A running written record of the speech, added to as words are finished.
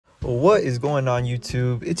What is going on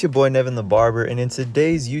YouTube? It's your boy NevinTheBarber, and in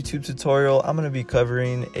today's YouTube tutorial I'm going to be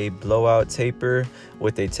covering a blowout taper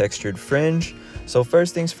with a textured fringe. So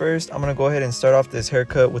first things first, I'm going to go ahead and start off this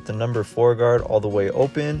haircut with the number 4 guard all the way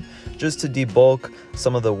open, just to debulk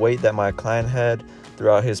some of the weight that my client had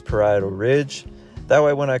throughout his parietal ridge. That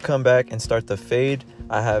way when I come back and start the fade,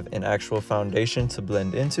 I have an actual foundation to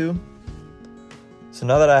blend into. So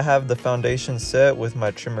now that I have the foundation set with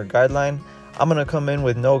my trimmer guideline, I'm going to come in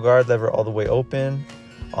with no guard lever all the way open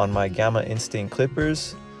on my Gamma Instinct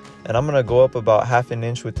clippers, and I'm going to go up about 1/2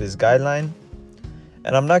 inch with this guideline,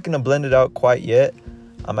 and I'm not going to blend it out quite yet.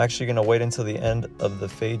 I'm actually going to wait until the end of the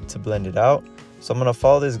fade to blend it out. So I'm going to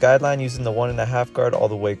follow this guideline using the 1.5 guard all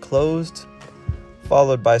the way closed,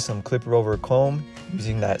 followed by some clipper over comb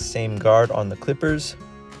using that same guard on the clippers.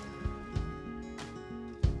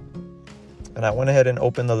 And I went ahead and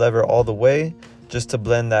opened the lever all the way just to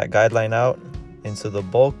blend that guideline out into the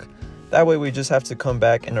bulk. That way we just have to come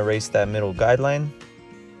back and erase that middle guideline.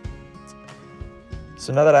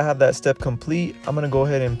 So now that I have that step complete, I'm going to go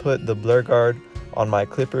ahead and put the blur guard on my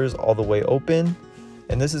clippers all the way open.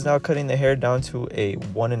 And this is now cutting the hair down to a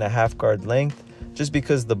 1.5 guard length, just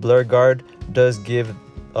because the blur guard does give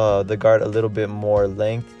the guard a little bit more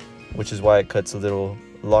length, which is why it cuts a little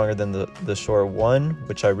longer than the short one,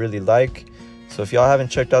 which I really like. So if y'all haven't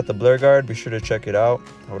checked out the blur guard, be sure to check it out.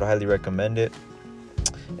 I would highly recommend it.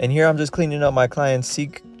 And here I'm just cleaning up my client's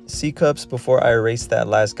C cups before I erase that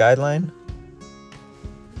last guideline.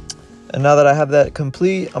 And now that I have that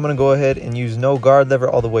complete, I'm going to go ahead and use no guard lever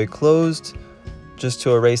all the way closed just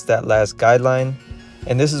to erase that last guideline.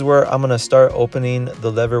 And this is where I'm going to start opening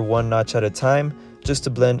the lever 1 notch at a time just to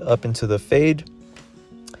blend up into the fade.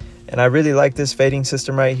 And I really like this fading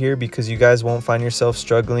system right here because you guys won't find yourself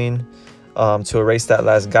struggling to erase that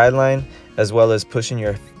last guideline, as well as pushing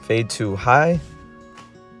your fade too high.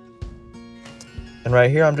 And right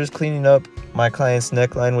here I'm just cleaning up my client's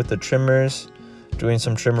neckline with the trimmers, doing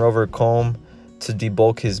some trimmer over comb to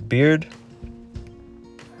debulk his beard.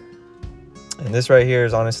 And this right here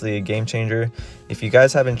is honestly a game changer. If you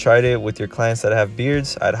guys haven't tried it with your clients that have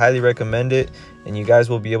beards, I'd highly recommend it, and you guys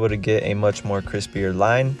will be able to get a much more crispier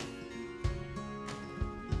line.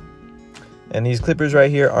 And these clippers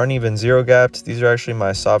right here aren't even zero gapped. These are actually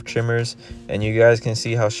my soft trimmers, and you guys can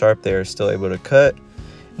see how sharp they are still able to cut.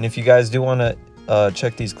 And if you guys do want to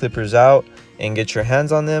check these clippers out and get your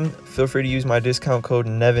hands on them, feel free to use my discount code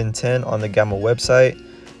NEVIN10 on the Gamma website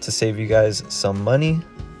to save you guys some money.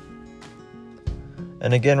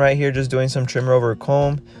 And again, right here, just doing some trimmer over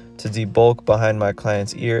comb to debulk behind my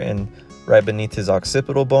client's ear and right beneath his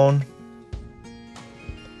occipital bone.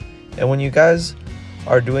 And when you guys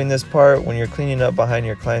are doing this part, when you're cleaning up behind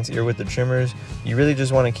your client's ear with the trimmers, you really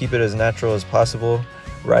just want to keep it as natural as possible,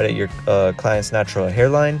 right at your client's natural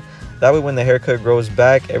hairline. That way when the haircut grows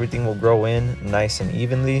back, everything will grow in nice and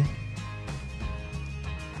evenly.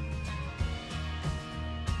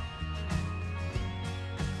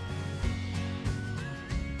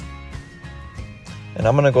 And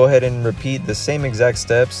I'm going to go ahead and repeat the same exact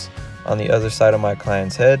steps on the other side of my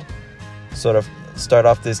client's head. So to start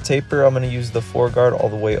off this taper, I'm going to use the 4 guard all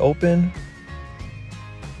the way open,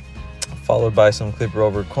 followed by some clipper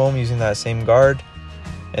over comb using that same guard.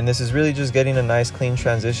 And this is really just getting a nice clean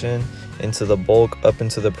transition into the bulk up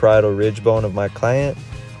into the parietal ridge bone of my client.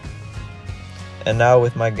 And now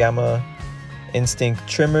with my Gamma Instinct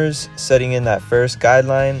trimmers, setting in that first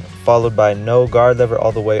guideline, followed by no guard lever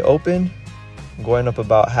all the way open, going up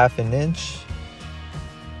about 1/2 inch.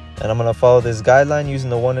 And I'm going to follow this guideline using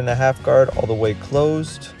the 1.5 guard all the way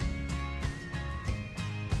closed.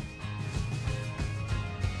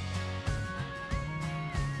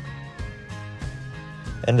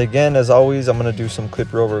 And again, as always, I'm going to do some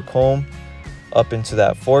clipper over comb up into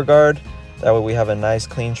that 4 guard. That way we have a nice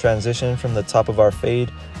clean transition from the top of our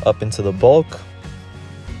fade up into the bulk.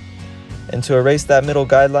 And to erase that middle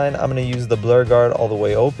guideline, I'm going to use the blur guard all the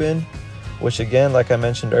way open, which again, like I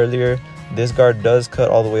mentioned earlier, this guard does cut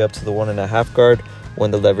all the way up to the 1.5 guard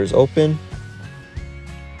when the lever's open.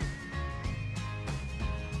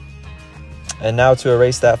 And now to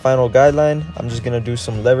erase that final guideline, I'm just going to do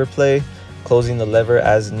some lever play, closing the lever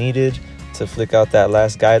as needed to flick out that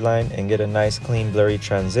last guideline and get a nice clean blurry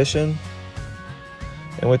transition.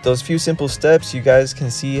 And with those few simple steps, you guys can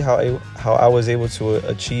see how I was able to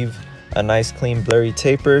achieve a nice clean blurry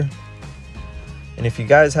taper. And if you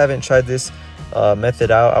guys haven't tried this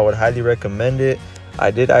method out, I would highly recommend it. I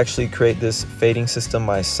did actually create this fading system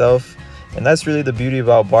myself, and that's really the beauty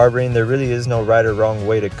about barbering. There really is no right or wrong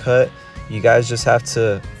way to cut. You guys just have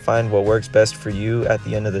to find what works best for you at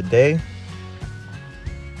the end of the day.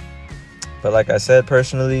 But like I said,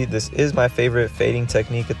 personally, this is my favorite fading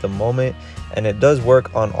technique at the moment, and it does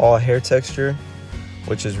work on all hair texture,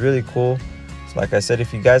 which is really cool. So like I said,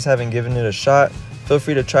 if you guys haven't given it a shot, feel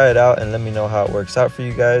free to try it out and let me know how it works out for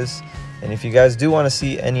you guys. And if you guys do want to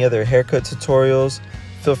see any other haircut tutorials,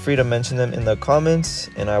 feel free to mention them in the comments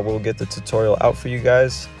and I will get the tutorial out for you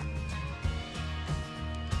guys.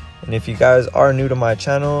 And if you guys are new to my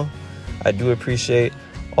channel, I do appreciate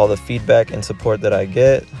all the feedback and support that I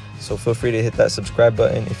get. So feel free to hit that subscribe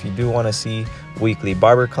button if you do want to see weekly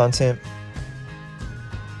barber content.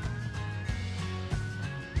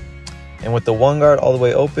 And with the one guard all the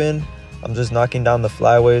way open, I'm just knocking down the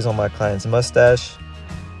flyaways on my client's mustache,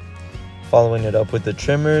 following it up with the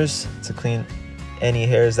trimmers to clean any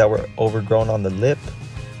hairs that were overgrown on the lip.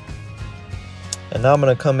 And now I'm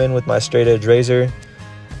going to come in with my straight edge razor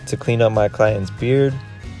to clean up my client's beard.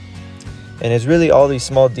 And it's really all these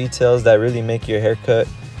small details that really make your haircut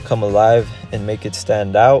come alive and make it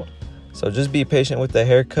stand out. So just be patient with the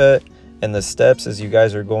haircut and the steps as you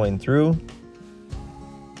guys are going through.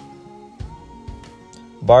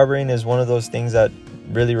 Barbering is one of those things that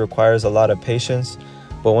really requires a lot of patience,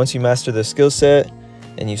 but once you master the skill set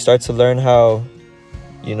and you start to learn how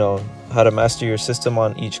to master your system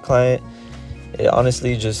on each client, it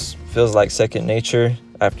honestly just feels like second nature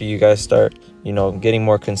after you guys start getting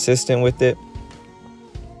more consistent with it.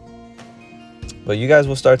 But you guys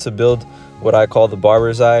will start to build what I call the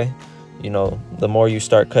barber's eye, the more you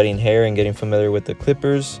start cutting hair and getting familiar with the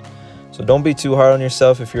clippers. So don't be too hard on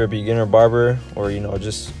yourself if you're a beginner barber or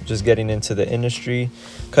just getting into the industry.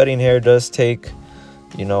 Cutting hair does take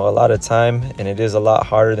a lot of time, and it is a lot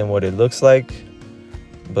harder than what it looks like.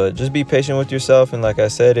 But just be patient with yourself, and like I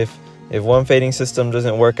said, if one fading system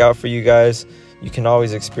doesn't work out for you guys, you can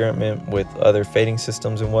always experiment with other fading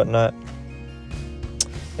systems and whatnot.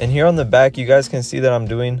 And here on the back, you guys can see that I'm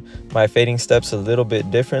doing my fading steps a little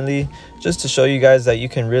bit differently, just to show you guys that you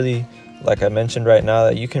can really, like I mentioned right now,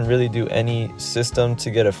 that you can really do any system to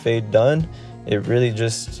get a fade done. It really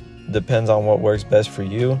just depends on what works best for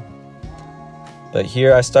you. But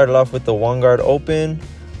here I started off with the one guard open,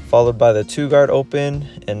 followed by the two guard open,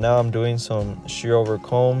 and now I'm doing some shear over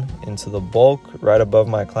comb into the bulk right above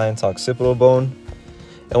my client's occipital bone.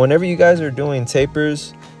 And whenever you guys are doing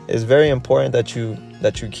tapers, it's very important that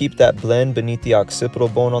you keep that blend beneath the occipital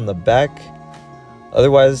bone on the back.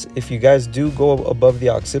 Otherwise, if you guys do go above the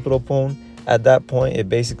occipital bone, at that point it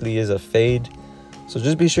basically is a fade. So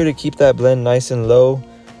just be sure to keep that blend nice and low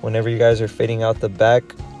whenever you guys are fading out the back.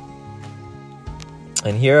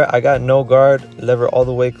 And here I got no guard, lever all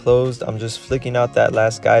the way closed. I'm just flicking out that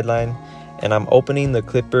last guideline and I'm opening the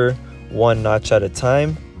clipper one notch at a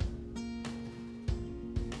time.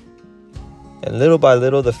 And little by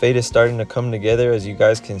little the fade is starting to come together, as you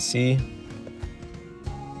guys can see.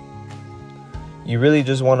 You really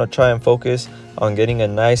just want to try and focus on getting a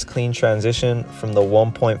nice clean transition from the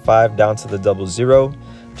 1.5 down to the 00,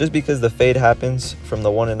 just because the fade happens from the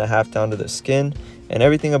 1.5 down to the skin, and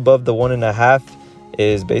everything above the 1.5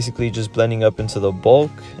 is basically just blending up into the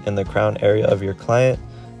bulk and the crown area of your client.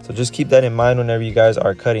 So just keep that in mind whenever you guys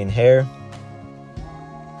are cutting hair.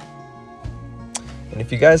 And if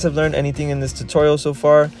you guys have learned anything in this tutorial so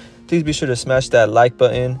far, please be sure to smash that like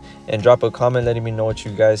button and drop a comment letting me know what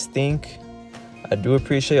you guys think. I do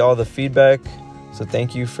appreciate all the feedback, so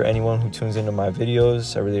thank you for anyone who tunes into my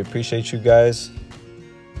videos. I really appreciate you guys.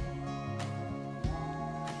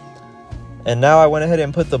 And now I went ahead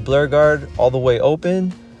and put the blur guard all the way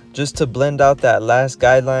open just to blend out that last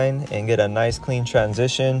guideline and get a nice clean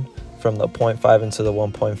transition from the 0.5 into the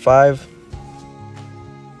 1.5.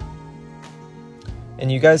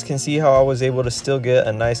 And you guys can see how I was able to still get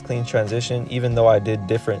a nice clean transition even though I did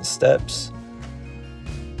different steps.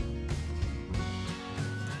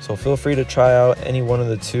 So feel free to try out any one of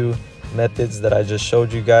the two methods that I just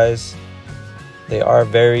showed you guys. They are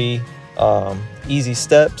very easy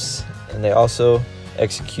steps, and they also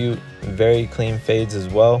execute very clean fades as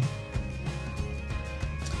well.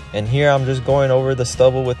 And here I'm just going over the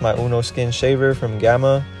stubble with my Uno Skin shaver from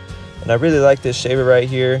Gamma, and I really like this shaver right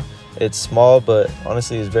here. It's small, but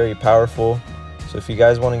honestly it's very powerful. So if you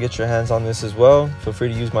guys want to get your hands on this as well, feel free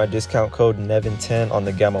to use my discount code NEVIN10 on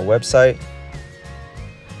the Gamma website.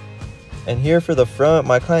 And here for the front,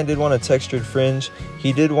 my client did want a textured fringe.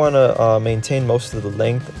 He did want to maintain most of the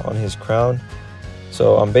length on his crown.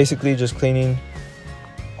 So I'm basically just cleaning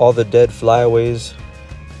all the dead flyaways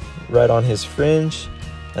right on his fringe.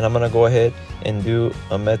 And I'm going to go ahead and do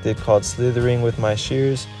a method called slithering with my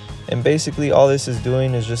shears. And basically all this is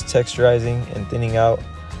doing is just texturizing and thinning out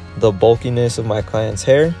the bulkiness of my client's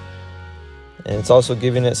hair. And it's also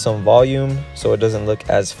giving it some volume so it doesn't look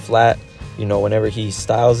as flat, you know, whenever he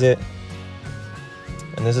styles it.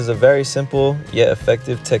 And this is a very simple yet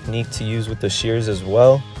effective technique to use with the shears as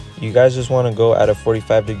well. You guys just want to go at a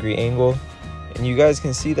 45-degree angle, and you guys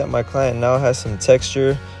can see that my client now has some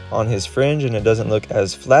texture on his fringe and it doesn't look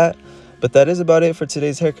as flat. But that is about it for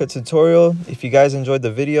today's haircut tutorial. If you guys enjoyed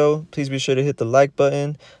the video, please be sure to hit the like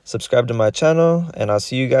button, subscribe to my channel, and I'll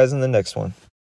see you guys in the next one.